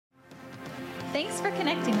Thanks for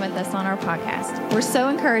connecting with us on our podcast. We're so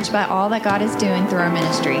encouraged by all that God is doing through our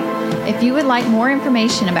ministry. If you would like more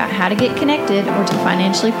information about how to get connected or to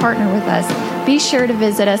financially partner with us, be sure to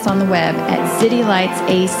visit us on the web at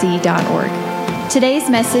citylightsac.org. Today's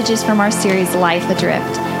message is from our series, Life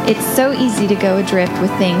Adrift. It's so easy to go adrift with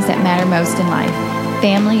things that matter most in life: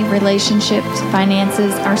 family, relationships,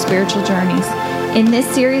 finances, our spiritual journeys. In this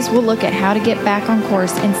series, we'll look at how to get back on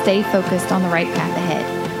course and stay focused on the right path ahead.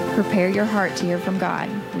 Prepare your heart to hear from God.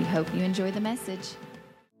 We hope you enjoy the message.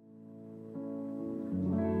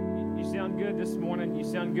 You sound good this morning. You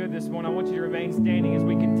sound good this morning. I want you to remain standing as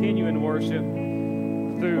we continue in worship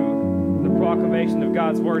through the proclamation of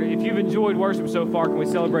God's Word. If you've enjoyed worship so far, can we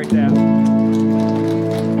celebrate that?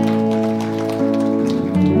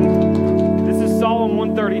 This is Psalm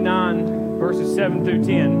 139, verses 7 through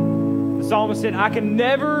 10. The psalmist said, I can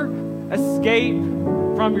never escape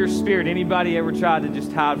from your spirit. Anybody ever tried to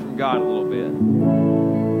just hide from God a little bit?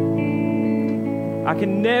 I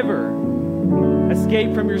can never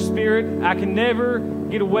escape from your spirit. I can never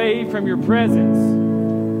get away from your presence.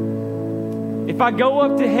 If I go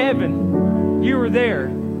up to heaven, you are there.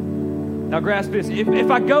 Now grasp this.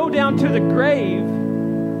 If I go down to the grave,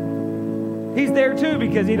 He's there too,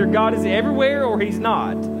 because either God is everywhere or He's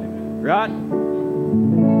not. Right?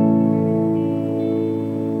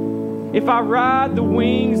 If I ride the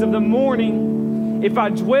wings of the morning, if I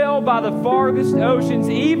dwell by the farthest oceans,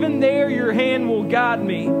 even there your hand will guide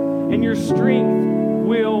me and your strength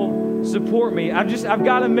will support me. I've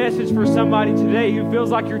got a message for somebody today who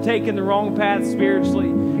feels like you're taking the wrong path spiritually.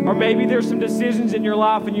 Or maybe there's some decisions in your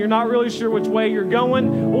life and you're not really sure which way you're going,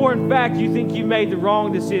 or in fact you think you made the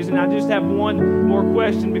wrong decision. I just have one more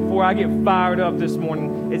question before I get fired up this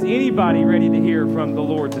morning. Is anybody ready to hear from the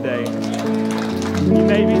Lord today? You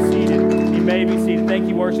may be seated. You may be seated. Thank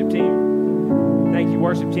you, worship team. Thank you,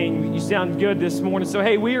 worship team. You sound good this morning. So,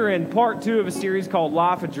 hey, we are in part 2 of a series called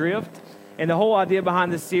Life Adrift. And the whole idea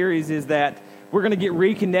behind this series is that we're going to get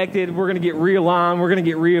reconnected. We're going to get realigned. We're going to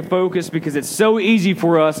get refocused, because it's so easy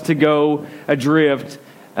for us to go adrift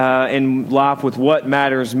in life with what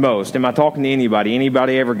matters most. Am I talking to anybody?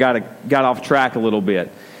 Anybody ever got off track a little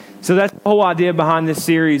bit? So that's the whole idea behind this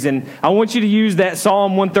series, and I want you to use that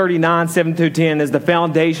Psalm 139, 7 through 10 as the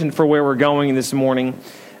foundation for where we're going this morning.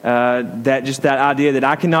 That idea that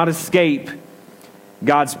I cannot escape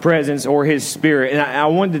God's presence or His Spirit. And I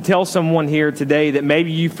wanted to tell someone here today that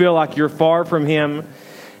maybe you feel like you're far from Him.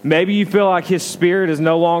 Maybe you feel like His Spirit is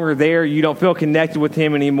no longer there. You don't feel connected with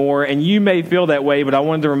Him anymore, and you may feel that way, but I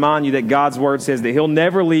wanted to remind you that God's Word says that He'll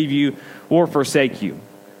never leave you or forsake you.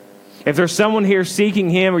 If there's someone here seeking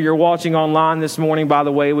Him, or you're watching online this morning, by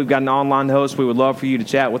the way, we've got an online host. We would love for you to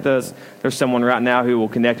chat with us. There's someone right now who will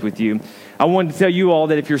connect with you. I wanted to tell you all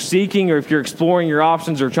that if you're seeking, or if you're exploring your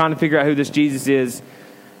options, or trying to figure out who this Jesus is,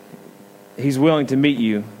 He's willing to meet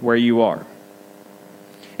you where you are.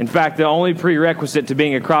 In fact, the only prerequisite to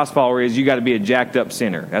being a Christ follower is you got to be a jacked up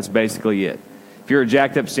sinner. That's basically it. If you're a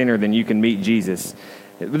jacked up sinner, then you can meet Jesus.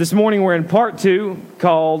 This morning we're in part 2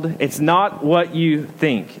 called It's Not What You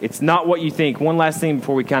Think. It's not what you think. One last thing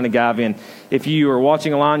before we kind of dive in. If you are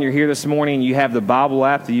watching online, you're here this morning, and you have the Bible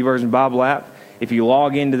app, the YouVersion Bible app. If you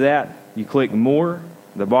log into that, you click More,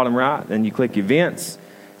 the bottom right, then you click Events.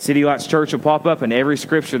 City Lights Church will pop up, and every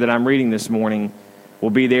scripture that I'm reading this morning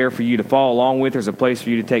will be there for you to follow along with. There's a place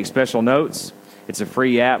for you to take special notes. It's a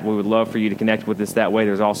free app. We would love for you to connect with us that way.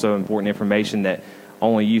 There's also important information that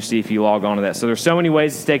only you see if you log on to that. So there's so many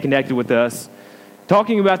ways to stay connected with us.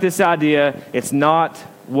 Talking about this idea, it's not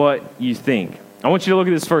what you think. I want you to look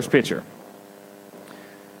at this first picture.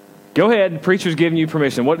 Go ahead, the preacher's giving you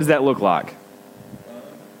permission. What does that look like?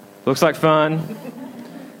 Looks like fun.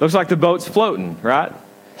 Looks like the boat's floating, right?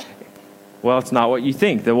 Well, it's not what you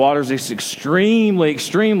think. The water's just extremely,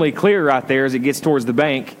 extremely clear right there as it gets towards the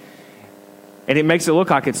bank, and it makes it look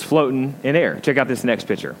like it's floating in air. Check out this next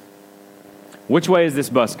picture. Which way is this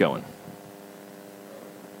bus going?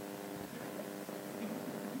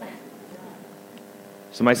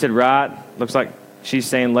 Somebody said right. Looks like she's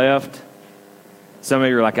saying left. Some of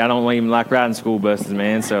you are like, I don't even like riding school buses,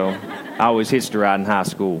 man, so I always hitched a ride in high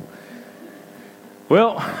school.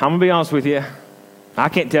 Well, I'm going to be honest with you. I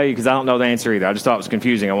can't tell you because I don't know the answer either. I just thought it was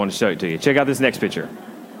confusing. I wanted to show it to you. Check out this next picture.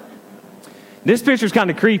 This picture's kind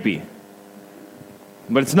of creepy,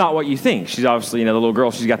 but it's not what you think. She's obviously, the little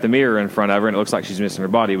girl, she's got the mirror in front of her, and it looks like she's missing her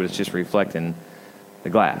body, but it's just reflecting the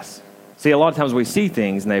glass. See, a lot of times we see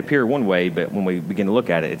things, and they appear one way, but when we begin to look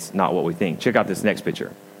at it, it's not what we think. Check out this next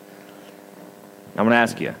picture. I'm going to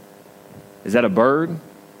ask you, is that a bird,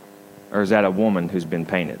 or is that a woman who's been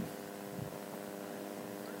painted?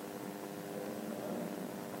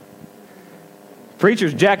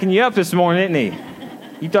 Preacher's jacking you up this morning, isn't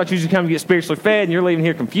he? You thought you should come to get spiritually fed, and you're leaving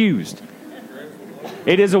here confused.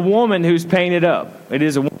 It is a woman who's painted up. It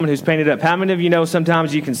is a woman who's painted up. How many of you know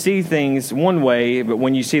sometimes you can see things one way, but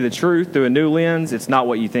when you see the truth through a new lens, it's not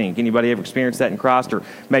what you think? Anybody ever experienced that in Christ? Or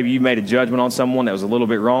maybe you made a judgment on someone that was a little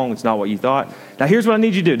bit wrong. It's not what you thought. Now, here's what I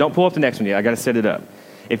need you to do. Don't pull up the next one yet. I got to set it up.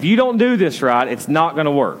 If you don't do this right, it's not going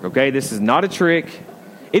to work, okay? This is not a trick.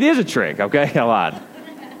 It is a trick, okay? I lied.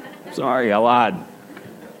 Sorry, I lied.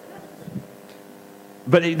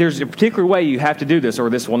 But there's a particular way you have to do this or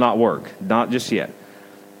this will not work. Not just yet.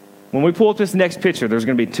 When we pull up this next picture, there's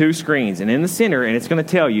going to be 2 screens. And in the center, and it's going to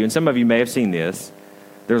tell you, and some of you may have seen this,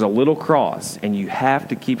 there's a little cross. And you have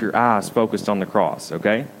to keep your eyes focused on the cross,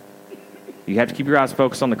 okay? You have to keep your eyes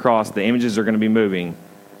focused on the cross. The images are going to be moving.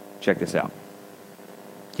 Check this out.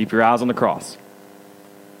 Keep your eyes on the cross.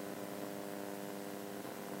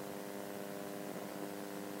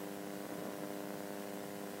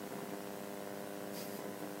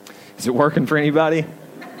 Is it working for anybody?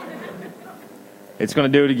 It's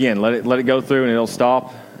going to do it again. Let it go through and it'll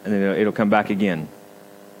stop and then it'll come back again.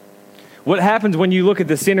 What happens when you look at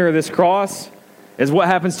the center of this cross is what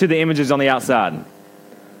happens to the images on the outside.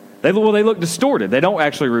 They look distorted. They don't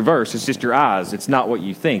actually reverse. It's just your eyes. It's not what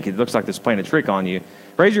you think. It looks like it's playing a trick on you.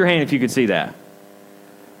 Raise your hand if you could see that.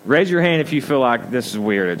 Raise your hand if you feel like this is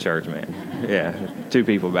weird at church, man. Yeah, 2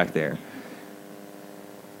 people back there.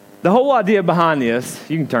 The whole idea behind this,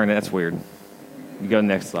 you can turn it, that's weird. You go to the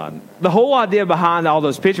next slide. The whole idea behind all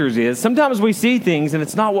those pictures is sometimes we see things and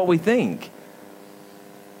it's not what we think.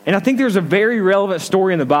 And I think there's a very relevant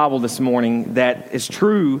story in the Bible this morning that is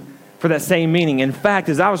true for that same meaning. In fact,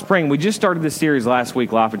 as I was praying, we just started this series last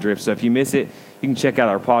week, Life Adrift. So if you miss it, you can check out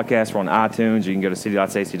our podcast. We're on iTunes. You can go to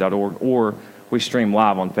city.stacy.org, or we stream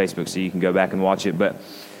live on Facebook, so you can go back and watch it. But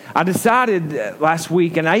I decided last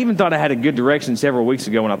week, and I even thought I had a good direction several weeks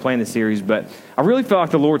ago when I planned this series, but I really felt like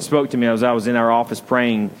the Lord spoke to me as I was in our office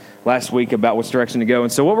praying last week about which direction to go.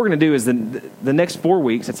 And so what we're going to do is the next 4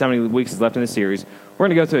 weeks, that's how many weeks is left in this series, we're going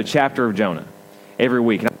to go through a chapter of Jonah every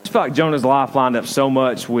week. And I just felt like Jonah's life lined up so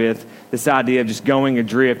much with this idea of just going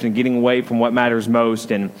adrift and getting away from what matters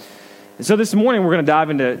most. And so this morning we're going to dive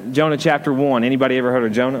into Jonah chapter 1. Anybody ever heard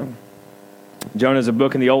of Jonah? Jonah is a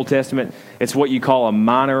book in the Old Testament. It's what you call a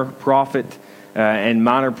minor prophet. And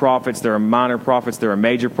minor prophets, there are minor prophets, there are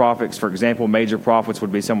major prophets. For example, major prophets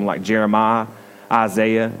would be someone like Jeremiah,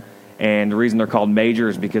 Isaiah. And the reason they're called major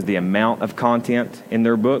is because the amount of content in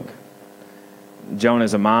their book. Jonah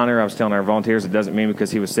is a minor. I was telling our volunteers it doesn't mean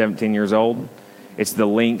because he was 17 years old. It's the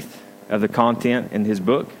length of the content in his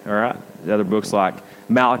book, all right? The other books like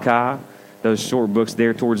Malachi, those short books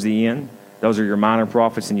there towards the end. Those are your minor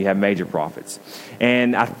prophets, and you have major prophets.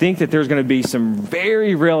 And I think that there's going to be some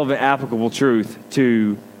very relevant, applicable truth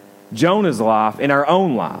to Jonah's life in our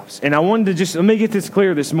own lives. And I wanted to let me get this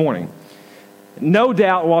clear this morning. No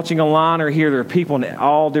doubt watching online or here, there are people in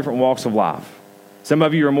all different walks of life. Some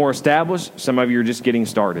of you are more established. Some of you are just getting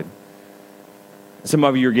started. Some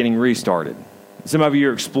of you are getting restarted. Some of you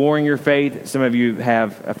are exploring your faith. Some of you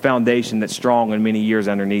have a foundation that's strong and many years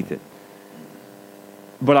underneath it.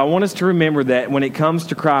 But I want us to remember that when it comes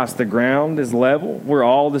to Christ, the ground is level. We're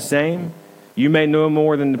all the same. You may know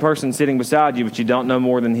more than the person sitting beside you, but you don't know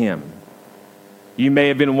more than him. You may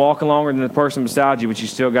have been walking longer than the person beside you, but you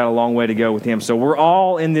still got a long way to go with him. So we're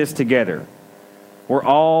all in this together. We're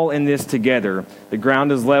all in this together. The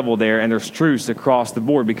ground is level there, and there's truths across the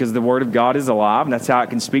board because the Word of God is alive, and that's how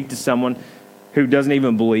it can speak to someone who doesn't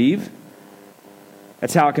even believe.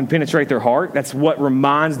 That's how it can penetrate their heart. That's what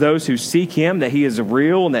reminds those who seek him that he is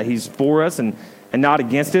real and that he's for us and not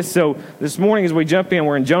against us. So this morning as we jump in,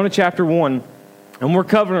 we're in Jonah chapter 1, and we're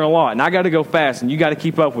covering a lot. And I got to go fast, and you got to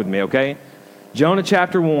keep up with me, okay? Jonah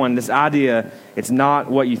chapter 1, this idea, it's not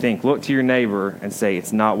what you think. Look to your neighbor and say,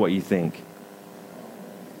 it's not what you think.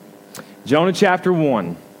 Jonah chapter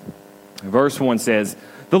 1, verse 1 says,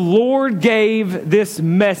 "The Lord gave this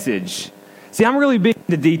message." See, I'm really big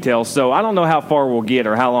into details, so I don't know how far we'll get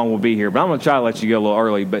or how long we'll be here, but I'm going to try to let you go a little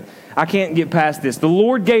early, but I can't get past this. The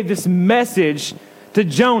Lord gave this message to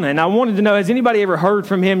Jonah, and I wanted to know, has anybody ever heard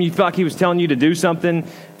from him? You feel like he was telling you to do something?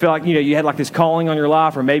 Feel like, you had like this calling on your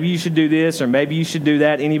life, or maybe you should do this, or maybe you should do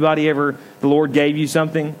that. Anybody ever, the Lord gave you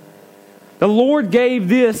something? The Lord gave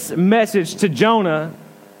this message to Jonah,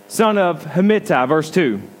 son of Amittai, verse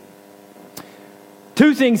 2.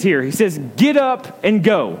 2 things here. He says, get up and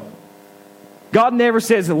go. God never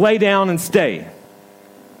says lay down and stay.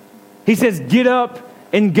 He says get up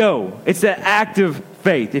and go. It's an active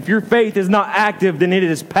faith. If your faith is not active, then it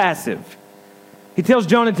is passive. He tells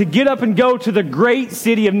Jonah to get up and go to the great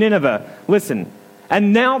city of Nineveh. Listen,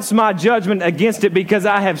 announce my judgment against it because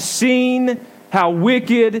I have seen how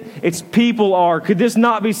wicked its people are. Could this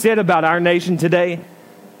not be said about our nation today?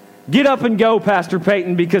 Get up and go, Pastor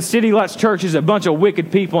Peyton, because City Lights Church is a bunch of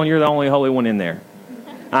wicked people and you're the only holy one in there.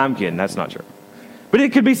 I'm kidding. That's not true. But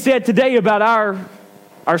it could be said today about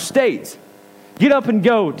our state. Get up and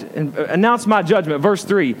go and announce my judgment. Verse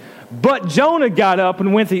 3. But Jonah got up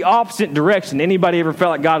and went the opposite direction. Anybody ever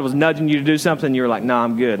felt like God was nudging you to do something? You were like, no,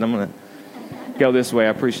 I'm good. I'm going to go this way. I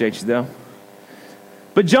appreciate you, though.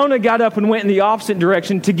 But Jonah got up and went in the opposite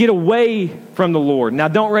direction to get away from the Lord. Now,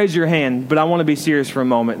 don't raise your hand, but I want to be serious for a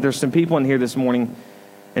moment. There's some people in here this morning,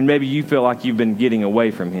 and maybe you feel like you've been getting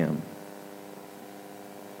away from Him.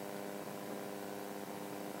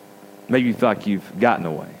 Maybe you feel like you've gotten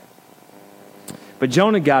away. But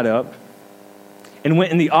Jonah got up and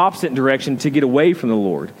went in the opposite direction to get away from the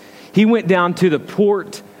Lord. He went down to the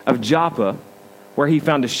port of Joppa, where he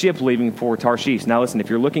found a ship leaving for Tarshish. Now listen, if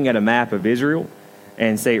you're looking at a map of Israel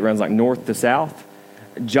and say it runs like north to south,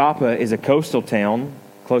 Joppa is a coastal town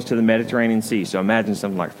close to the Mediterranean Sea. So imagine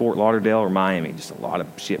something like Fort Lauderdale or Miami, just a lot of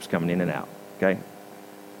ships coming in and out, okay?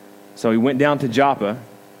 So he went down to Joppa.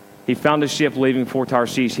 He found a ship leaving for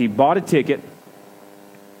Tarshish. He bought a ticket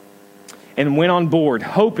and went on board,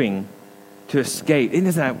 hoping to escape.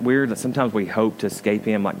 Isn't that weird that sometimes we hope to escape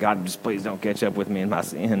Him? Like, God, just please don't catch up with me in my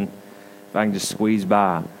sin. If I can just squeeze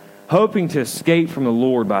by. Hoping to escape from the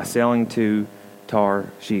Lord by sailing to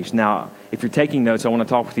Tarshish. Now, if you're taking notes, I want to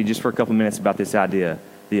talk with you just for a couple minutes about this idea,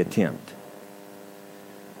 the attempt.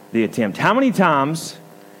 The attempt. How many times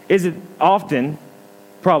is it often,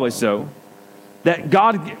 probably so, that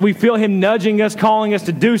God, we feel Him nudging us, calling us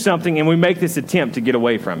to do something, and we make this attempt to get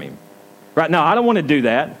away from Him? Right now, I don't want to do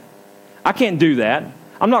that. I can't do that.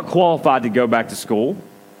 I'm not qualified to go back to school.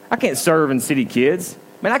 I can't serve in City Kids.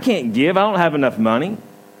 Man, I can't give. I don't have enough money.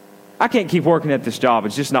 I can't keep working at this job.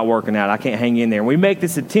 It's just not working out. I can't hang in there. And we make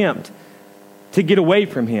this attempt to get away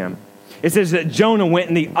from Him. It says that Jonah went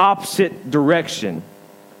in the opposite direction.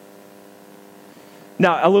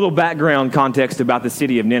 Now, a little background context about the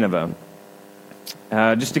city of Nineveh.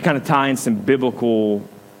 Just to kind of tie in some biblical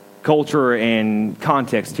culture and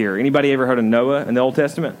context here. Anybody ever heard of Noah in the Old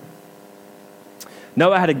Testament?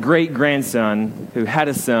 Noah had a great-grandson who had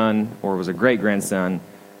a son, or was a great-grandson,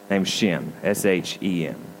 named Shem,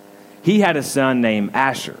 S-H-E-M. He had a son named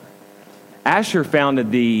Asher. Asher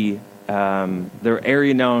founded the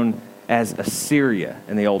area known as Assyria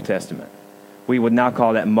in the Old Testament. We would now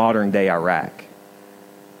call that modern-day Iraq.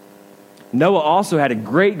 Noah also had a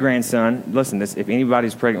great-grandson. Listen, if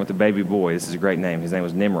anybody's pregnant with a baby boy, this is a great name. His name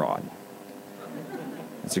was Nimrod.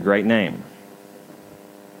 It's a great name.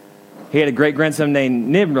 He had a great-grandson named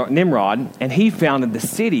Nimrod, and he founded the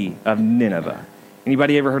city of Nineveh.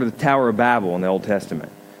 Anybody ever heard of the Tower of Babel in the Old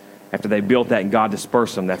Testament? After they built that and God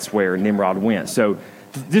dispersed them, that's where Nimrod went. So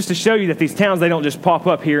just to show you that these towns, they don't just pop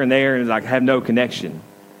up here and there and like have no connection.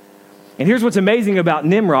 And here's what's amazing about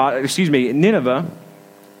Nineveh,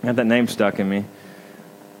 I got that name stuck in me,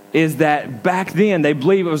 is that back then they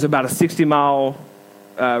believe it was about a 60-mile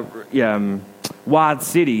wide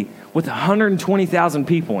city with 120,000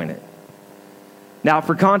 people in it. Now,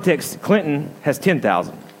 for context, Clinton has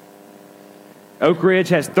 10,000. Oak Ridge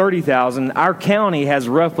has 30,000. Our county has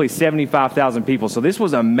roughly 75,000 people. So this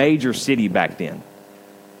was a major city back then.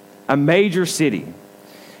 A major city.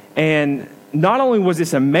 And not only was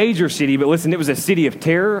this a major city, but listen, it was a city of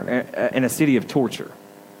terror and a city of torture.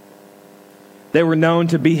 They were known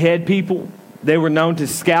to behead people. They were known to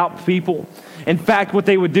scalp people. In fact, what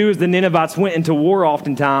they would do is the Ninevites went into war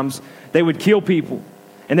oftentimes. They would kill people,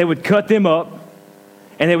 and they would cut them up,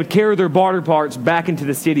 and they would carry their body parts back into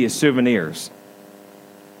the city as souvenirs.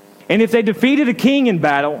 And if they defeated a king in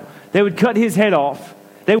battle, they would cut his head off.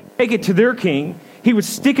 They would take it to their king. He would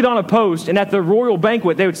stick it on a post, and at the royal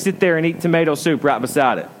banquet, they would sit there and eat tomato soup right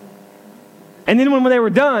beside it. And then when they were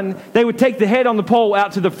done, they would take the head on the pole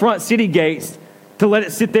out to the front city gates to let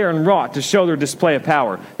it sit there and rot to show their display of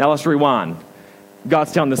power. Now let's rewind.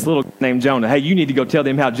 God's telling this little named Jonah, hey, you need to go tell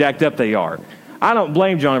them how jacked up they are. I don't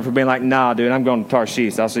blame Jonah for being like, nah, dude, I'm going to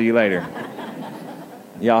Tarshish. I'll see you later.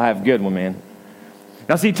 Y'all have a good one, man.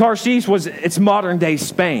 Now see, Tarshish it's modern day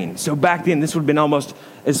Spain. So back then, this would have been almost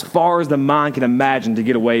as far as the mind can imagine to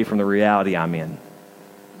get away from the reality I'm in.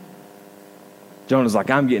 Jonah's like,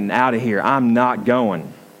 I'm getting out of here. I'm not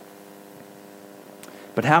going.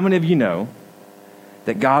 But how many of you know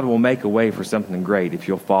that God will make a way for something great if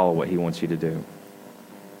you'll follow what He wants you to do?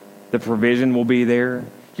 The provision will be there.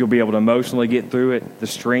 You'll be able to emotionally get through it. The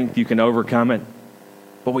strength, you can overcome it.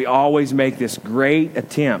 But we always make this great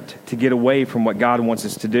attempt to get away from what God wants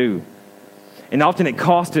us to do. And often it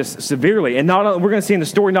costs us severely. And we're going to see in the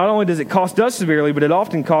story, not only does it cost us severely, but it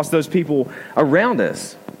often costs those people around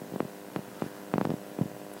us.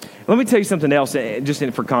 Let me tell you something else, just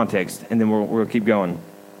for context, and then we'll keep going.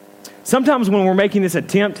 Sometimes when we're making this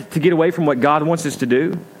attempt to get away from what God wants us to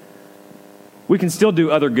do, we can still do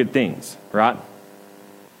other good things, right?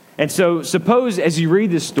 And so suppose as you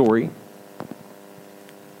read this story,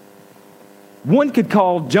 one could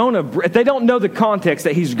call Jonah, if they don't know the context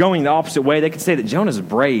that he's going the opposite way, they could say that Jonah's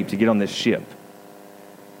brave to get on this ship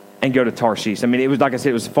and go to Tarshish. I mean, it was, like I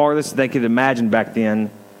said, it was the farthest they could imagine back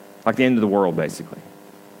then, like the end of the world, basically.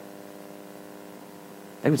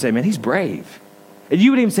 They would say, man, he's brave. And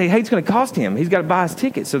you would even say, hey, it's going to cost him. He's got to buy his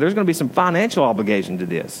ticket, so there's going to be some financial obligation to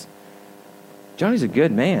this. Jonah's a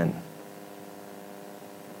good man.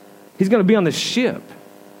 He's going to be on the ship.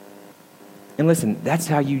 And listen, that's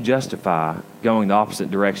how you justify going the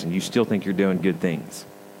opposite direction. You still think you're doing good things.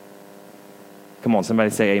 Come on,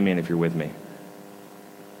 somebody say amen if you're with me.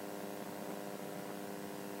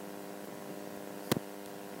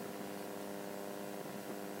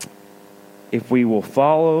 If we will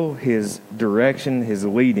follow his direction, his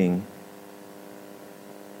leading,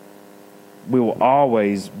 we will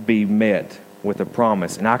always be met with a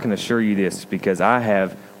promise. And I can assure you this because I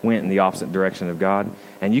have went in the opposite direction of God.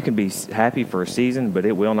 And you can be happy for a season, but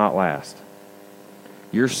it will not last.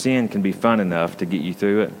 Your sin can be fun enough to get you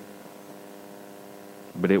through it,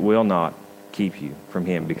 but it will not keep you from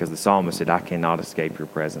him because the psalmist said, I cannot escape your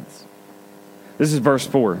presence. This is verse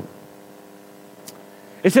 4.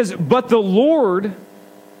 It says, but the Lord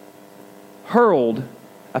hurled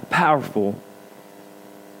a powerful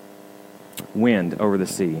wind over the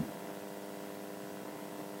sea.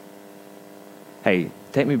 Hey,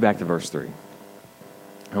 take me back to verse 3.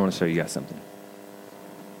 I want to show you guys something.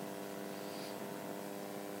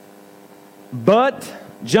 But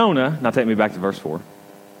Jonah, now take me back to verse 4.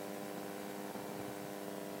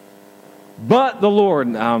 But the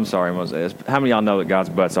Lord, I'm sorry, Moses. How many of y'all know that God's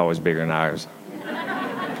butt's always bigger than ours?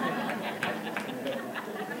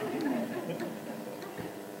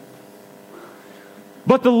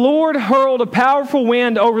 But the Lord hurled a powerful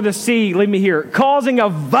wind over the sea, leave me here, causing a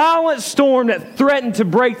violent storm that threatened to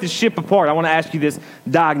break the ship apart. I want to ask you this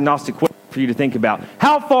diagnostic question for you to think about.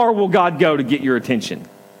 How far will God go to get your attention?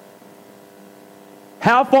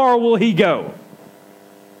 How far will he go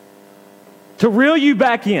to reel you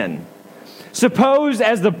back in? Suppose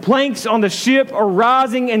as the planks on the ship are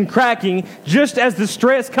rising and cracking, just as the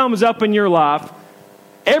stress comes up in your life,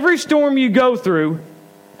 every storm you go through,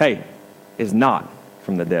 hey, is not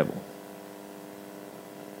from the devil.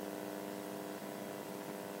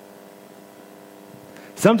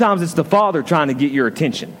 Sometimes it's the Father trying to get your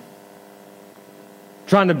attention,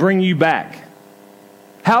 trying to bring you back.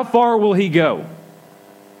 How far will he go?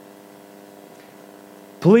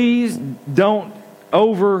 Please don't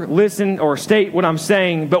over listen or state what I'm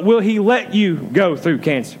saying, but will he let you go through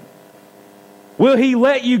cancer? Will he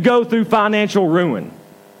let you go through financial ruin?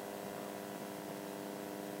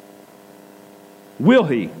 Will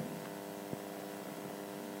he?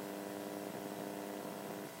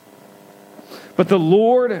 But the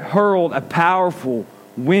Lord hurled a powerful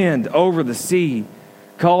wind over the sea,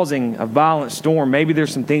 causing a violent storm. Maybe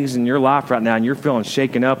there's some things in your life right now and you're feeling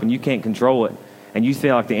shaken up and you can't control it. And you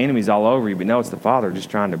feel like the enemy's all over you, but no, it's the Father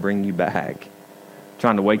just trying to bring you back,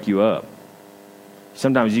 trying to wake you up.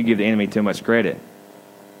 Sometimes you give the enemy too much credit.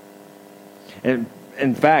 And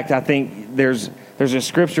in fact, I think there's a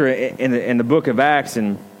scripture in the book of Acts,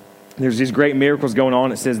 and there's these great miracles going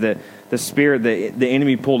on. It says that the spirit, the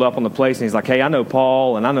enemy pulled up on the place, and he's like, hey, I know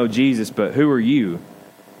Paul and I know Jesus, but who are you?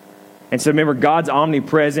 And so remember, God's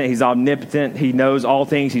omnipresent. He's omnipotent. He knows all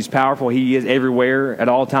things. He's powerful. He is everywhere at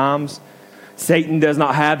all times. Satan does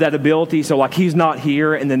not have that ability. So like he's not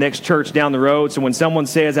here in the next church down the road. So when someone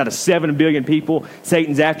says out of 7 billion people,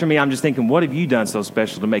 Satan's after me, I'm just thinking, what have you done so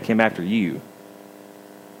special to make him after you?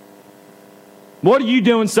 What are you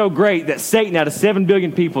doing so great that Satan out of 7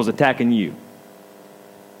 billion people is attacking you?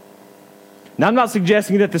 Now, I'm not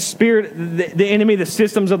suggesting that the spirit, the enemy, the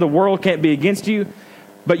systems of the world can't be against you,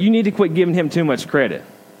 but you need to quit giving him too much credit.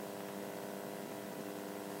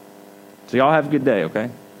 So y'all have a good day,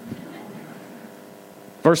 okay?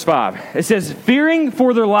 Verse 5, it says, fearing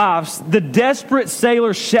for their lives, the desperate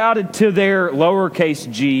sailors shouted to their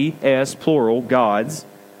lowercase g, s, plural, gods,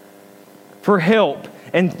 for help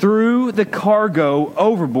and threw the cargo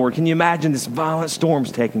overboard. Can you imagine this violent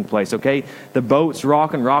storm's taking place, okay? The boat's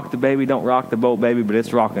rocking, rock the baby, don't rock the boat, baby, but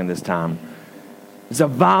it's rocking this time. It's a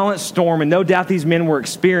violent storm, and no doubt these men were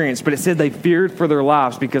experienced, but it said they feared for their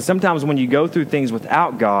lives because sometimes when you go through things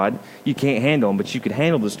without God, you can't handle them, but you could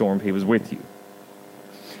handle the storm if he was with you.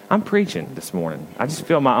 I'm preaching this morning. I just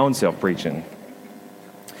feel my own self preaching.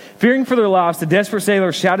 Fearing for their lives, the desperate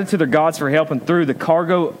sailors shouted to their gods for help and threw the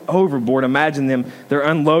cargo overboard. Imagine them. They're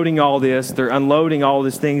unloading all this. They're unloading all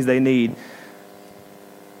these things they need.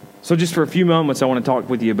 So just for a few moments, I want to talk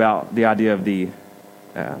with you about the idea of the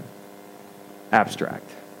abstract.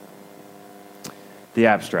 The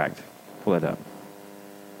abstract. Pull that up.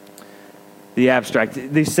 The abstract.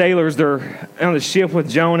 These sailors, they're on the ship with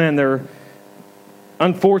Jonah, and they're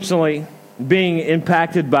unfortunately being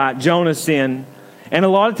impacted by Jonah's sin. And a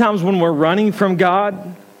lot of times when we're running from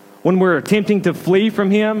God, when we're attempting to flee from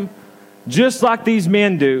Him, just like these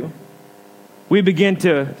men do, we begin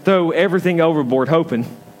to throw everything overboard, hoping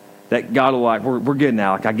that God will we're good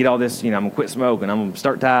now. Like I get all this, I'm going to quit smoking. I'm going to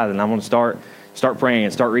start tithing. I'm going to start praying,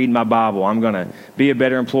 start reading my Bible. I'm going to be a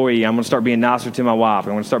better employee. I'm going to start being nicer to my wife.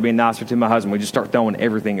 I'm going to start being nicer to my husband. We just start throwing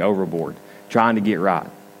everything overboard, trying to get right.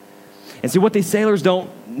 And see, what these sailors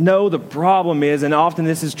don't know the problem is, and often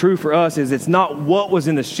this is true for us, is it's not what was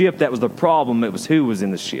in the ship that was the problem. It was who was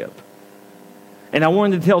in the ship. And I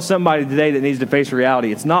wanted to tell somebody today that needs to face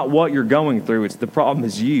reality. It's not what you're going through. It's the problem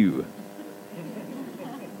is you.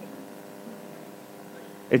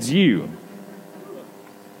 It's you.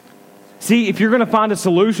 See, if you're going to find a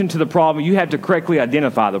solution to the problem, you have to correctly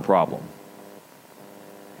identify the problem.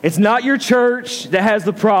 It's not your church that has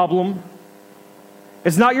the problem.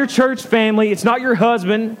 It's not your church family. It's not your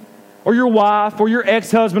husband or your wife or your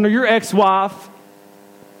ex-husband or your ex-wife.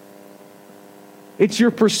 It's your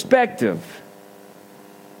perspective.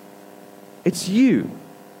 It's you.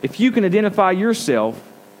 If you can identify yourself.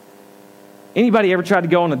 Anybody ever tried to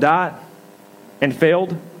go on a diet and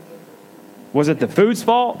failed? Was it the food's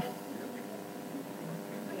fault?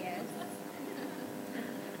 Yes.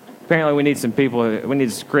 Apparently we need some people, we need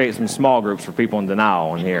to create some small groups for people in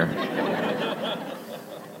denial in here.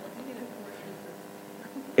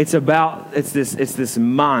 It's this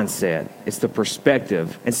mindset. It's the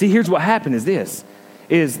perspective. And see, here's what happened is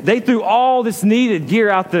they threw all this needed gear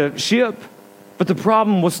out the ship, but the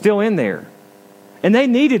problem was still in there. And they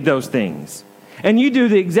needed those things. And you do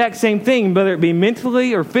the exact same thing, whether it be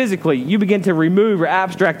mentally or physically. You begin to remove or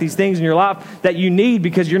abstract these things in your life that you need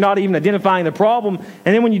because you're not even identifying the problem.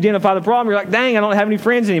 And then when you identify the problem, you're like, dang, I don't have any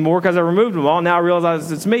friends anymore because I removed them all. Now I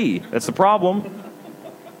realize it's me. That's the problem.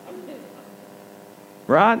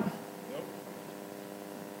 Right?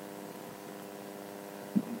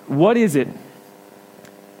 What is it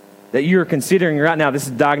that you're considering right now? This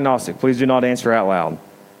is diagnostic. Please do not answer out loud.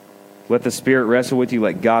 Let the Spirit wrestle with you.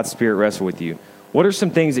 Let God's Spirit wrestle with you. What are some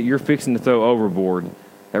things that you're fixing to throw overboard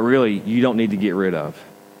that really you don't need to get rid of?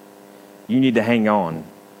 You need to hang on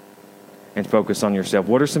and focus on yourself.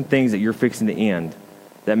 What are some things that you're fixing to end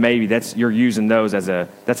that maybe you're using those as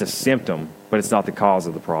that's a symptom, but it's not the cause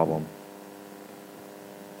of the problem?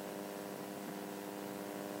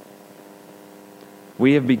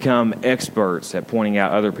 We have become experts at pointing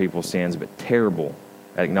out other people's sins, but terrible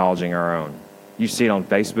at acknowledging our own. You see it on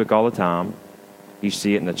Facebook all the time. You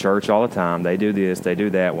see it in the church all the time. They do this, they do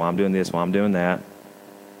that. Well, I'm doing this, well, I'm doing that.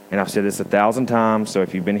 And I've said this 1,000 times, so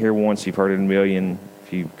if you've been here once, you've heard it 1,000,000.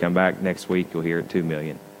 If you come back next week, you'll hear it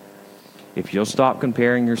 2,000,000. If you'll stop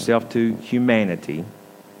comparing yourself to humanity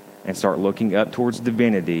and start looking up towards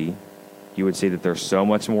divinity, you would see that there's so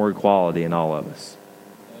much more equality in all of us.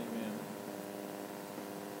 Amen.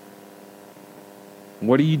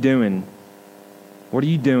 What are you doing? What are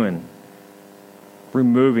you doing?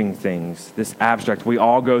 Removing things, this abstract. We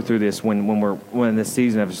all go through this when we're in this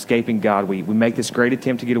season of escaping God. We make this great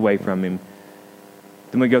attempt to get away from Him.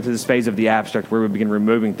 Then we go through this phase of the abstract where we begin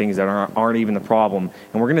removing things that aren't even the problem.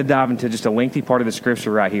 And we're going to dive into just a lengthy part of the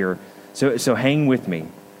scripture right here. So hang with me.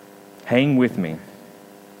 Hang with me.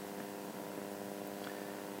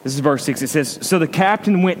 This is verse 6. It says, so the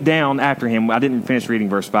captain went down after him. I didn't finish reading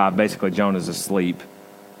verse 5. Basically, Jonah's asleep.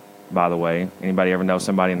 By the way, anybody ever know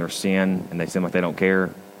somebody in their sin and they seem like they don't care?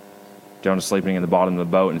 Jonah's sleeping in the bottom of the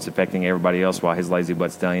boat and it's affecting everybody else while his lazy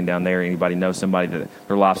butt's staying down there. Anybody know somebody that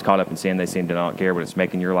their life's caught up in sin, they seem to not care, but it's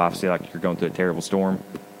making your life seem like you're going through a terrible storm?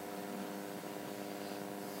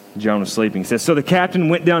 Jonah's sleeping. He says, so the captain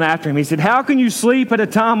went down after him. He said, how can you sleep at a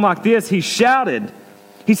time like this? He shouted.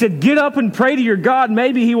 He said, get up and pray to your God.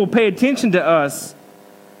 Maybe He will pay attention to us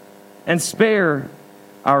and spare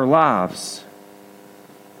our lives.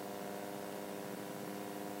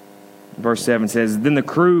 Verse 7 says, then the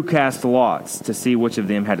crew cast lots to see which of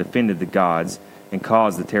them had offended the gods and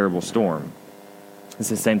caused the terrible storm. It's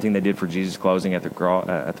the same thing they did for Jesus closing at the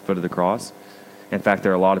foot of the cross. In fact,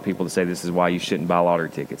 there are a lot of people that say this is why you shouldn't buy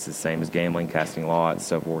lottery tickets. It's the same as gambling, casting lots,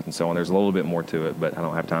 so forth and so on. There's a little bit more to it, but I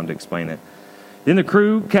don't have time to explain it. Then the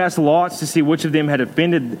crew cast lots to see which of them had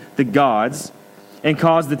offended the gods and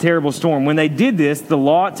caused the terrible storm. When they did this, the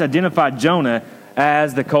lots identified Jonah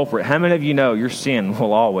as the culprit. How many of you know your sin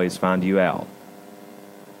will always find you out?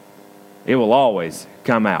 It will always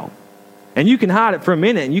come out. And you can hide it for a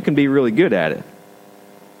minute and you can be really good at it.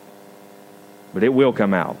 But it will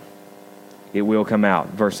come out. It will come out.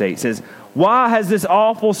 Verse 8 says, "Why has this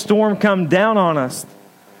awful storm come down on us?"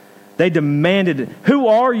 They demanded, "Who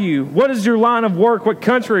are you? What is your line of work? What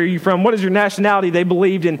country are you from? What is your nationality?" They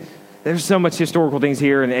believed in, there's so much historical things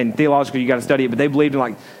here and theologically you got to study it, but they believed in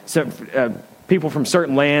like some, people from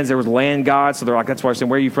certain lands. There was land gods, so they're like, that's why they're saying,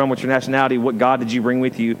 where are you from? What's your nationality? What God did you bring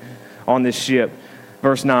with you on this ship?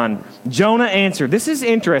 Verse 9, Jonah answered. This is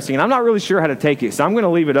interesting, and I'm not really sure how to take it, so I'm going to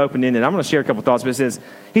leave it open-ended. I'm going to share a couple thoughts, but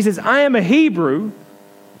he says, "I am a Hebrew,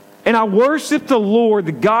 and I worship the Lord,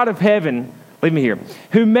 the God of heaven," leave me here,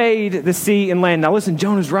 "who made the sea and land." Now listen,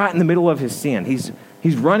 Jonah's right in the middle of his sin. He's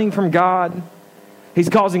running from God. He's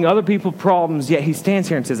causing other people problems, yet he stands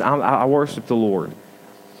here and says, I worship the Lord.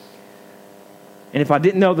 And if I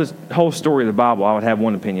didn't know the whole story of the Bible, I would have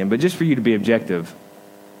one opinion. But just for you to be objective,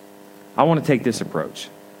 I want to take this approach.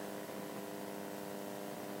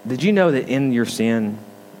 Did you know that in your sin,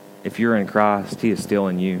 if you're in Christ, He is still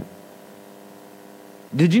in you?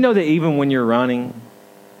 Did you know that even when you're running,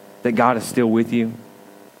 that God is still with you?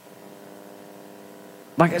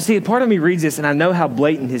 Like, see, part of me reads this, and I know how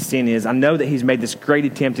blatant his sin is. I know that he's made this great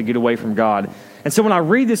attempt to get away from God. And so when I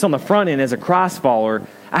read this on the front end as a Christ follower,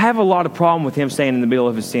 I have a lot of problem with him saying in the middle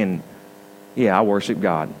of his sin, yeah, I worship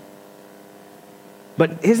God.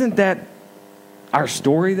 But isn't that our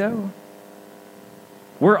story, though?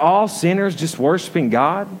 We're all sinners just worshiping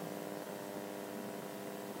God.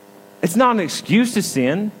 It's not an excuse to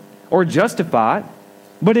sin or justify it,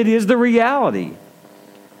 but it is the reality.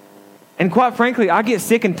 And quite frankly, I get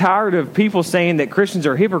sick and tired of people saying that Christians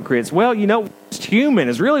are hypocrites. Well, you know, it's human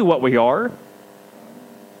is really what we are.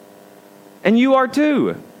 And you are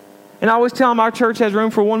too. And I always tell them our church has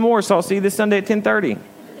room for one more, so I'll see you this Sunday at 10:30.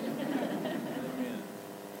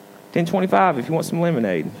 10:25 if you want some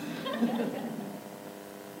lemonade.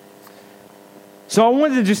 So I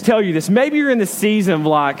wanted to just tell you this. Maybe you're in the season of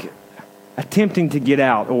like attempting to get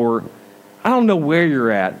out, or I don't know where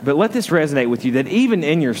you're at, but let this resonate with you that even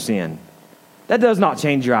in your sin, that does not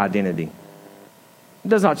change your identity. It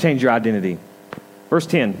does not change your identity. Verse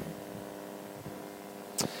 10.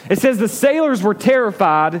 It says, the sailors were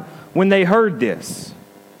terrified when they heard this.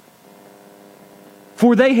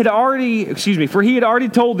 For he had already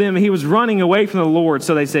told them he was running away from the Lord.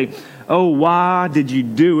 So they say, oh, why did you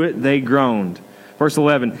do it? They groaned. Verse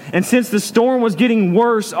 11, and since the storm was getting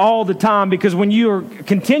worse all the time, because when you are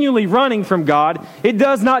continually running from God, it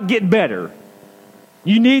does not get better.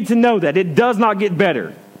 You need to know that. It does not get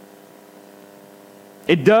better.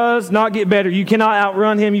 It does not get better. You cannot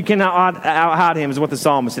outrun him. You cannot out-hide him, is what the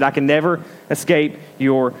psalmist said. I can never escape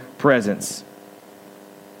your presence.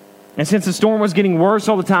 And since the storm was getting worse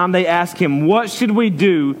all the time, they asked him, what should we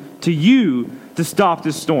do to you to stop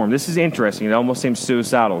this storm? This is interesting. It almost seems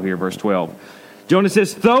suicidal here, verse 12. Jonah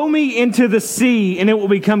says, throw me into the sea and it will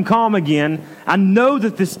become calm again. I know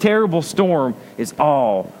that this terrible storm is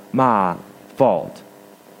all my fault.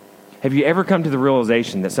 Have you ever come to the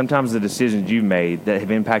realization that sometimes the decisions you've made that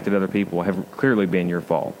have impacted other people have clearly been your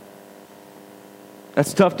fault?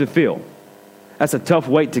 That's tough to feel. That's a tough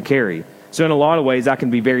weight to carry. So in a lot of ways, I can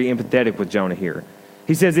be very empathetic with Jonah here.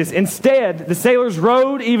 He says this, instead, the sailors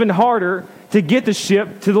rowed even harder to get the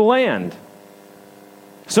ship to the land.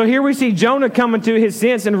 So here we see Jonah coming to his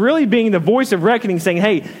sense and really being the voice of reckoning, saying,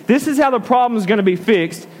 hey, this is how the problem is going to be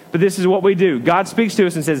fixed, but this is what we do. God speaks to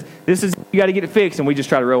us and says, you got to get it fixed, and we just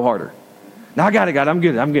try to row harder. Now I got it, God. I'm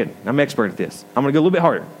good. I'm expert at this. I'm going to go a little bit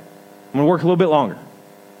harder. I'm going to work a little bit longer.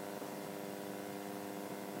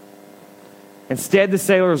 Instead, the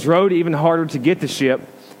sailors rowed even harder to get the ship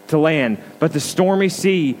to land, but the stormy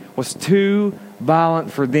sea was too violent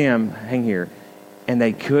for them, hang here, and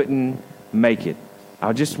they couldn't make it.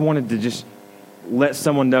 I just wanted to just let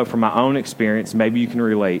someone know from my own experience, maybe you can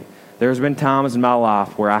relate. There's been times in my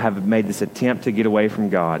life where I have made this attempt to get away from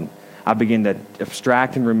God. I begin to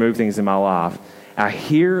abstract and remove things in my life. I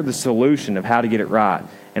hear the solution of how to get it right,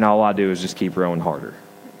 and all I do is just keep rowing harder.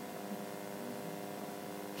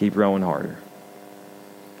 Keep rowing harder.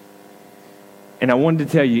 And I wanted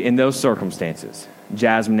to tell you, in those circumstances,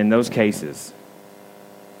 Jasmine, in those cases,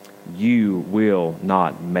 you will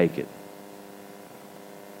not make it.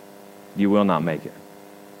 You will not make it.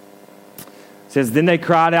 It says, then they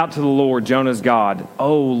cried out to the Lord, Jonah's God,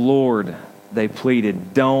 oh Lord, they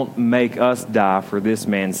pleaded, don't make us die for this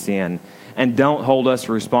man's sin, and don't hold us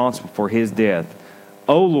responsible for his death.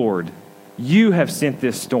 O Lord, you have sent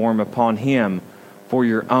this storm upon him for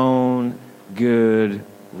your own good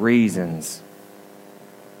reasons.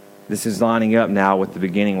 This is lining up now with the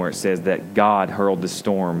beginning where it says that God hurled the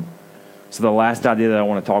storm. So the last idea that I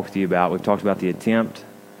want to talk with you about, we've talked about the attempt,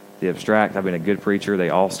 the abstract. I've been a good preacher. They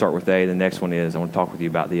all start with A. The next one is I want to talk with you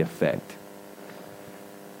about the effect.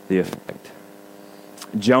 The effect.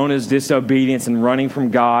 Jonah's disobedience and running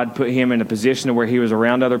from God put him in a position where he was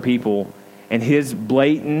around other people, and his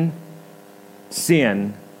blatant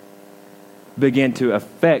sin began to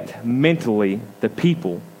affect mentally the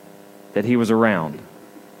people that he was around.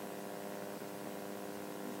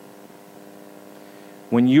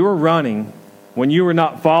 When you are running, when you are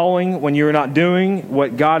not following, when you are not doing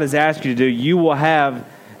what God has asked you to do, you will have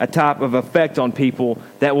a type of effect on people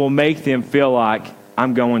that will make them feel like,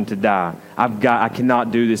 I'm going to die. I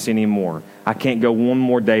cannot do this anymore. I can't go one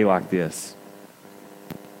more day like this.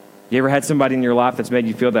 You ever had somebody in your life that's made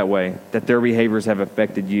you feel that way, that their behaviors have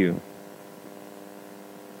affected you?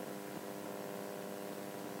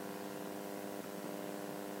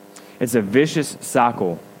 It's a vicious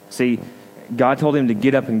cycle. See, God told him to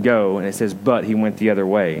get up and go, and it says, but he went the other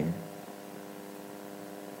way.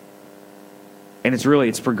 And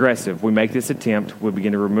it's progressive. We make this attempt, we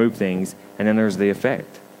begin to remove things, and then there's the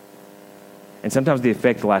effect. And sometimes the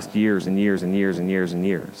effect lasts years and years and years and years and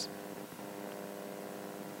years.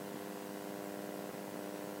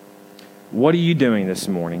 What are you doing this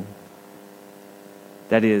morning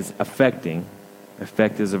that is affecting,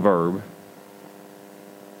 affect is a verb,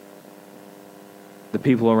 the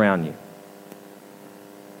people around you?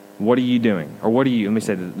 What are you doing? Or what are you, let me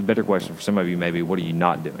say the better question for some of you maybe, what are you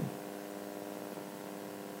not doing?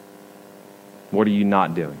 What are you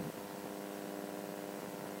not doing?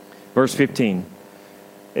 Verse 15.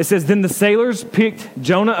 It says, then the sailors picked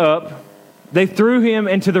Jonah up, they threw him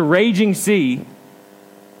into the raging sea,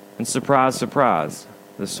 and surprise, surprise,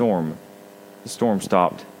 the storm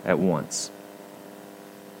stopped at once.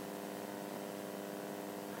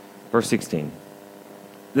 Verse 16.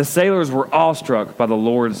 The sailors were awestruck by the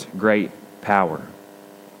Lord's great power.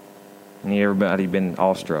 And everybody been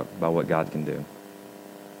awestruck by what God can do.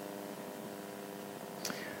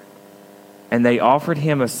 And they offered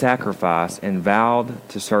him a sacrifice and vowed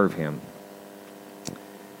to serve him.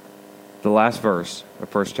 The last verse of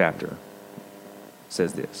first chapter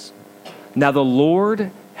says this. Now the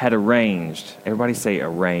Lord had arranged, everybody say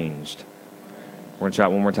arranged. We're going to try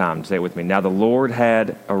it one more time. Say it with me. Now the Lord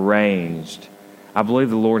had arranged. I believe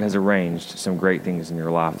the Lord has arranged some great things in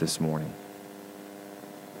your life this morning.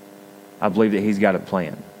 I believe that he's got a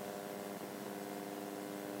plan.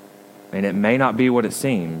 And it may not be what it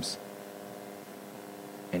seems.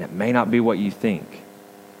 And it may not be what you think.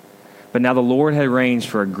 But now the Lord had arranged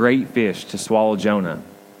for a great fish to swallow Jonah.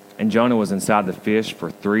 And Jonah was inside the fish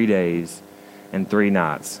for 3 days and 3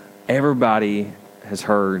 nights. Everybody has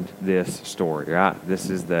heard this story, right? This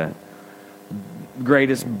is the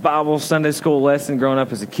greatest Bible Sunday school lesson growing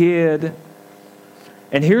up as a kid.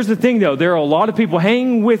 And here's the thing, though. There are a lot of people,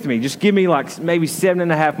 hang with me. Just give me like maybe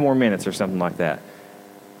 7.5 more minutes or something like that.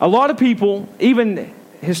 A lot of people, even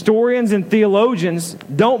historians and theologians,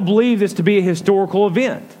 don't believe this to be a historical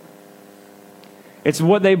event. It's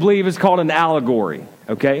what they believe is called an allegory,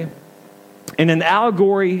 okay? And an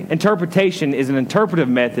allegory interpretation is an interpretive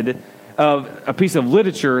method of a piece of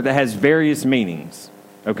literature that has various meanings,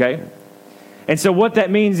 okay? And so what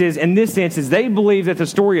that means is, in this sense, is they believe that the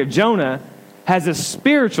story of Jonah has a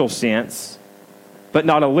spiritual sense, but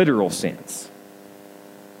not a literal sense.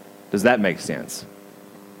 Does that make sense?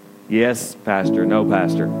 Yes, Pastor. No,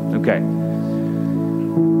 Pastor. Okay.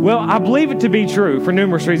 Well, I believe it to be true for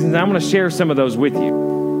numerous reasons, and I'm going to share some of those with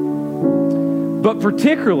you. But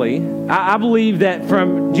particularly, I believe that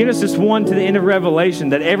from Genesis 1 to the end of Revelation,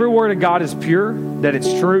 that every word of God is pure, that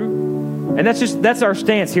it's true. And that's our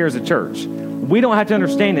stance here as a church. We don't have to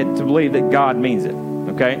understand it to believe that God means it,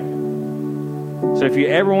 okay? So if you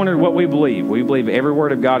ever wondered what we believe every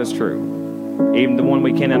word of God is true, even the one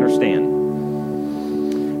we can't understand.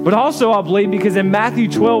 But also I believe because in Matthew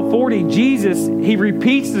 12:40, Jesus, he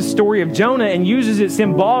repeats the story of Jonah and uses it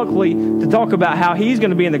symbolically to talk about how he's going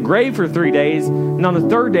to be in the grave for 3 days, and on the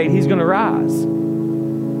 3rd day he's going to rise.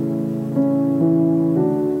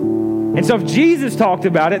 And so if Jesus talked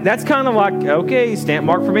about it, that's kind of like, okay, stamp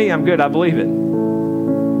mark for me, I'm good, I believe it.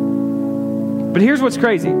 But here's what's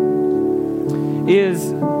crazy,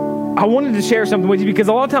 is I wanted to share something with you because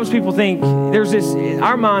a lot of times people think,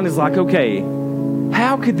 our mind is like, okay,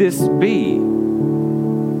 how could this be?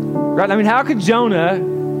 Right? I mean, how could Jonah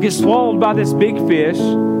gets swallowed by this big fish.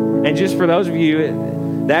 And just for those of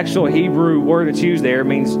you, the actual Hebrew word that's used there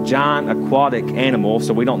means giant aquatic animal,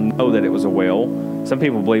 so we don't know that it was a whale. Some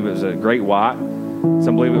people believe it was a great white.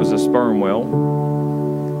 Some believe it was a sperm whale.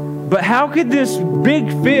 But how could this big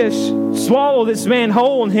fish swallow this man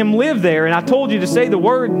whole and him live there? And I told you to say the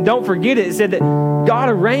word and don't forget it. It said that God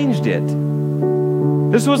arranged it.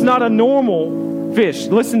 This was not a normal fish.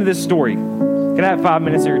 Listen to this story. Can I have 5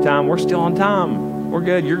 minutes of your time? We're still on time. We're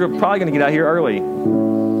good. You're probably going to get out here early.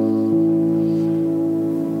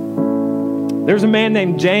 There's a man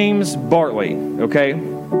named James Bartley, okay?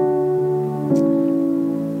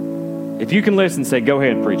 If you can listen, say, go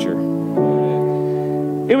ahead, preacher.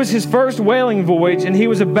 It was his first whaling voyage, and he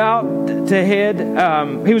was about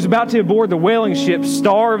to board the whaling ship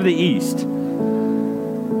Star of the East.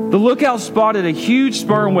 The lookout spotted a huge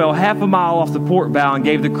sperm whale half a mile off the port bow and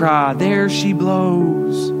gave the cry, "There she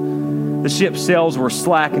blows." The ship's sails were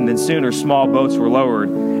slackened, and soon her small boats were lowered.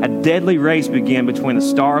 A deadly race began between the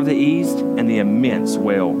Star of the East and the immense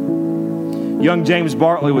whale. Young James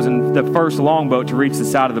Bartley was in the first longboat to reach the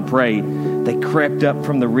side of the prey. They crept up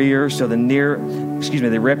from the rear, they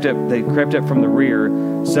crept up from the rear.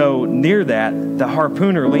 So near that, the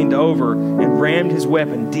harpooner leaned over and rammed his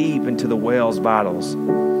weapon deep into the whale's vitals.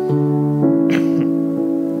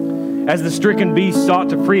 As the stricken beast sought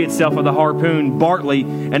to free itself of the harpoon, Bartley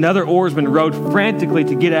and other oarsmen rowed frantically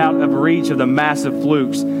to get out of reach of the massive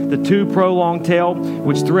flukes, the too prolonged tail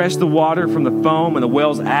which threshed the water from the foam and the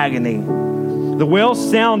whale's agony. The whale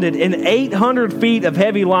sounded, and 800 feet of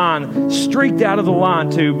heavy line streaked out of the line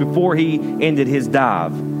tube before he ended his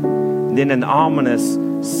dive. Then an ominous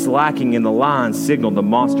slacking in the line signaled the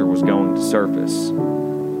monster was going to surface.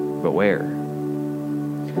 But where?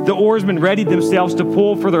 The oarsmen readied themselves to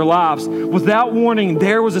pull for their lives. Without warning,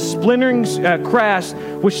 there was a splintering crash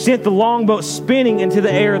which sent the longboat spinning into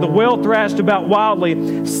the air. The whale thrashed about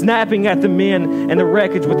wildly, snapping at the men and the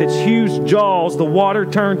wreckage with its huge jaws. The water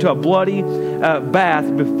turned to a bloody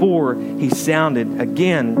bath before he sounded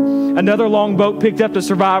again. Another longboat picked up the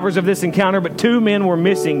survivors of this encounter, but 2 men were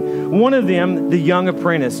missing. One of them, the young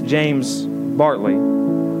apprentice, James Bartley.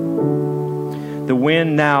 The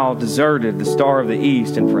wind now deserted the Star of the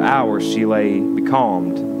East, and for hours she lay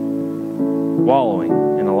becalmed, wallowing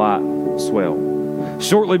in a light swell.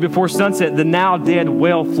 Shortly before sunset, the now dead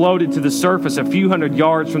whale floated to the surface a few hundred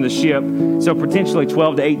yards from the ship, so potentially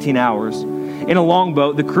 12 to 18 hours. In a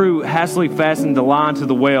longboat, the crew hastily fastened the line to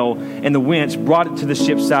the whale, and the winch brought it to the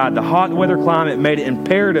ship's side. The hot weather climate made it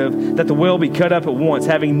imperative that the whale be cut up at once,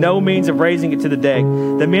 having no means of raising it to the deck.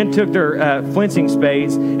 The men took their flinching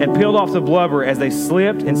spades and peeled off the blubber as they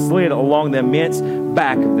slipped and slid along the immense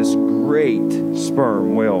back of this great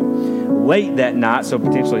sperm whale. Late that night, so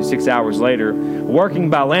potentially 6 hours later,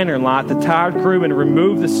 working by lantern light, the tired crewmen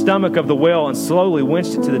removed the stomach of the whale and slowly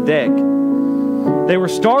winched it to the deck. They were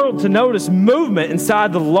startled to notice movement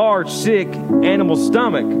inside the large, sick animal's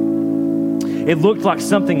stomach. It looked like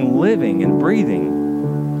something living and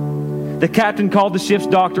breathing. The captain called the ship's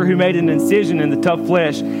doctor, who made an incision in the tough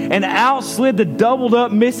flesh, and out slid the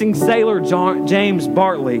doubled-up missing sailor James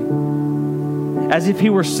Bartley. As if he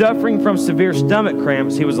were suffering from severe stomach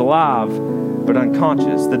cramps, he was alive but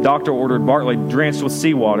unconscious. The doctor ordered Bartley drenched with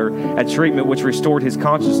seawater, a treatment which restored his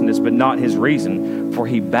consciousness but not his reason, for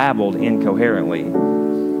he babbled incoherently.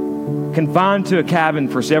 Confined to a cabin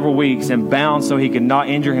for several weeks and bound so he could not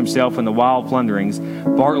injure himself in the wild plunderings,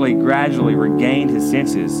 Bartley gradually regained his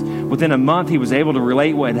senses. Within a month, he was able to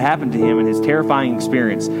relate what had happened to him in his terrifying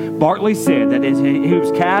experience. Bartley said that as he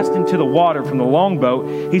was cast into the water from the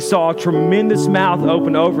longboat, he saw a tremendous mouth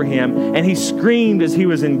open over him, and he screamed as he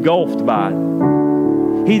was engulfed by it.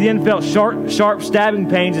 He then felt sharp stabbing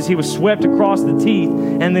pains as he was swept across the teeth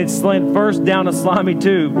and then slid first down a slimy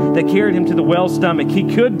tube that carried him to the whale's stomach. He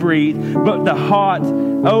could breathe, but the hot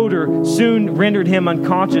odor soon rendered him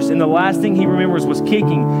unconscious, and the last thing he remembers was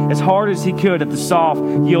kicking as hard as he could at the soft,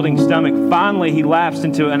 yielding stomach. Finally, he lapsed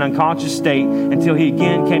into an unconscious state until he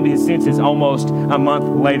again came to his senses almost a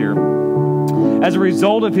month later. As a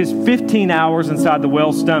result of his 15 hours inside the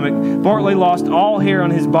whale's stomach, Bartley lost all hair on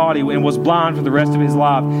his body and was blind for the rest of his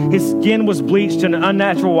life. His skin was bleached to an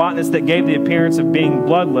unnatural whiteness that gave the appearance of being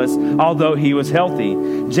bloodless, although he was healthy.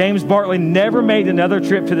 James Bartley never made another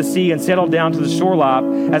trip to the sea and settled down to the shore life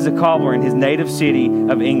as a cobbler in his native city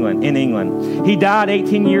of England. He died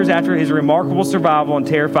 18 years after his remarkable survival and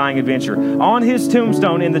terrifying adventure. On his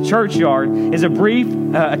tombstone in the churchyard is a brief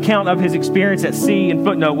account of his experience at sea, and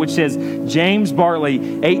footnote which says, James Bartley,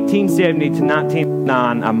 1870 to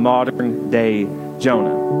 1909, a modern-day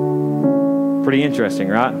Jonah. Pretty interesting,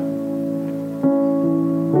 right?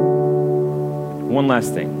 one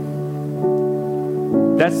last thing.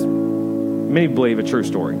 That's, many believe, a true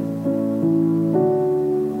story.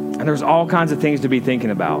 And there's all kinds of things to be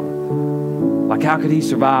thinking about. Like, how could he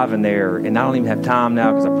survive in there? And I don't even have time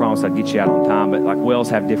now because I promised I'd get you out on time, but like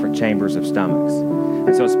whales have different chambers of stomachs.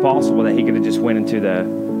 And so it's possible that he could have just went into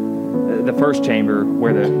the first chamber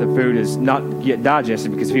where the food is not yet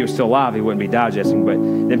digested, because if he was still alive, he wouldn't be digesting. But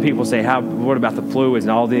then people say, what about the fluids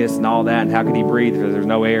and all this and all that? And how could he breathe if there's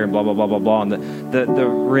no air and blah, blah, blah, blah, blah. And the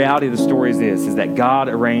reality of the story is this, is that God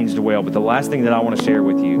arranged a well. But the last thing that I want to share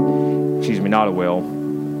with you, not a whale.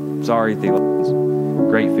 Sorry, theologians.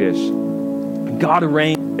 Great fish. God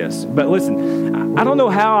arranged this. But listen, I don't know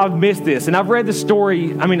how I've missed this. And I've read the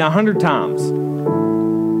story, 100 times.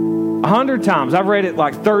 100 times. I've read it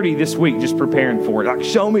like 30 this week just preparing for it. Like,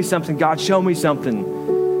 show me something, God, show me something.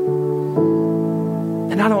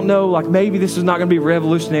 And I don't know, like maybe this is not going to be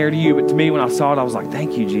revolutionary to you, but to me when I saw it, I was like,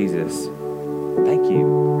 thank you, Jesus. Thank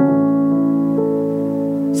you.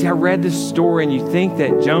 See, I read this story and you think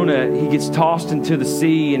that Jonah, he gets tossed into the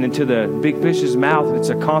sea and into the big fish's mouth, and it's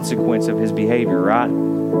a consequence of his behavior, right?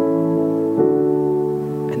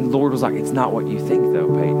 And the Lord was like, it's not what you think though,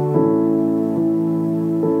 Peyton.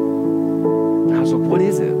 I was like, what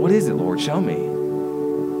is it? What is it, Lord? Show me.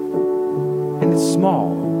 And it's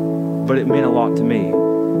small, but it meant a lot to me.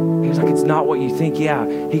 He was like, it's not what you think. Yeah,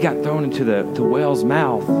 he got thrown into the whale's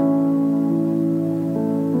mouth.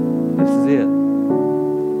 This is it.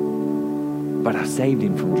 But I saved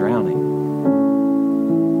him from drowning.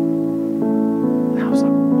 And I was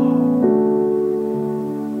like, whoa.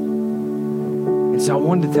 And so I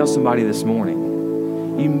wanted to tell somebody this morning,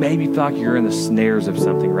 you maybe feel like you're in the snares of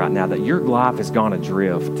something right now, that your life has gone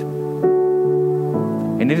adrift.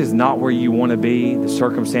 And it is not where you want to be. The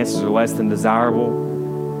circumstances are less than desirable.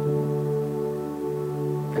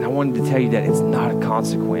 And I wanted to tell you that it's not a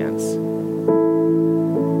consequence.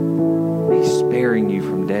 He's sparing you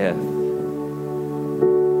from death.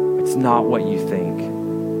 It's not what you think.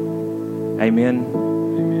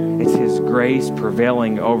 Amen? It's His grace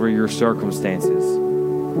prevailing over your circumstances.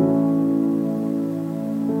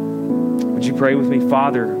 Would you pray with me?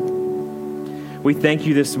 Father, we thank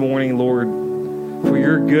you this morning, Lord, for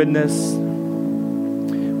your goodness.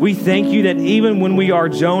 We thank you that even when we are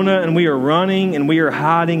Jonah and we are running and we are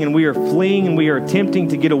hiding and we are fleeing and we are attempting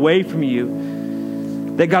to get away from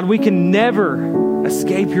you, that God, we can never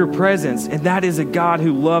escape your presence. And that is a God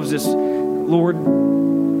who loves us, Lord,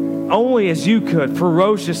 only as you could,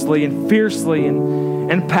 ferociously and fiercely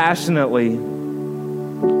and passionately.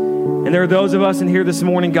 And there are those of us in here this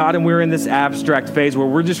morning, God, and we're in this abstract phase where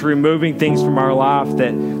we're just removing things from our life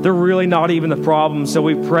that they're really not even the problem. So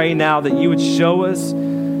we pray now that you would show us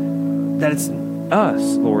that it's us,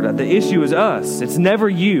 Lord. The issue is us. It's never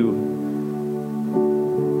you.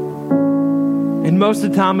 And most of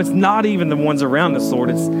the time, it's not even the ones around us, Lord.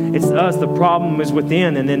 It's us. The problem is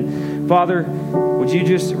within. And then, Father, would you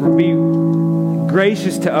just be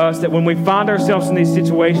gracious to us that when we find ourselves in these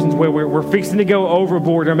situations where we're fixing to go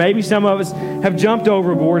overboard, or maybe some of us have jumped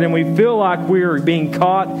overboard and we feel like we're being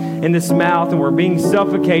caught in this mouth and we're being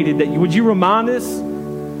suffocated, that would you remind us?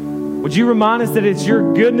 Would you remind us that it's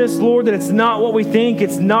your goodness, Lord, that it's not what we think,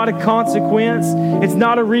 it's not a consequence, it's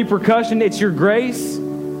not a repercussion, it's your grace?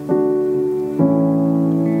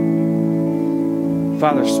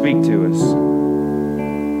 Father, speak to us.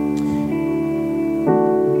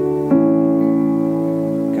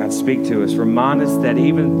 Speak to us. Remind us that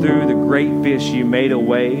even through the great fish, you made a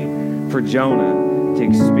way for Jonah to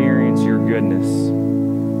experience your goodness.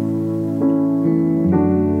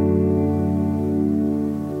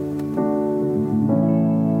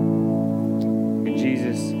 In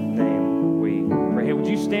Jesus' name we pray. Hey, would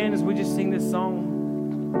you stand as we just sing this song?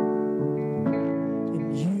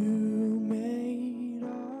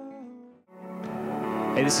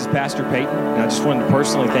 Hey, this is Pastor Peyton, and I just wanted to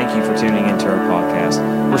personally thank you for tuning into our podcast.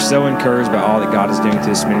 We're so encouraged by all that God is doing to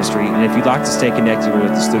this ministry, and if you'd like to stay connected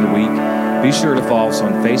with us through the week, be sure to follow us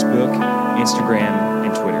on Facebook, Instagram,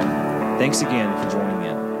 and Twitter. Thanks again for joining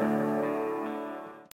in.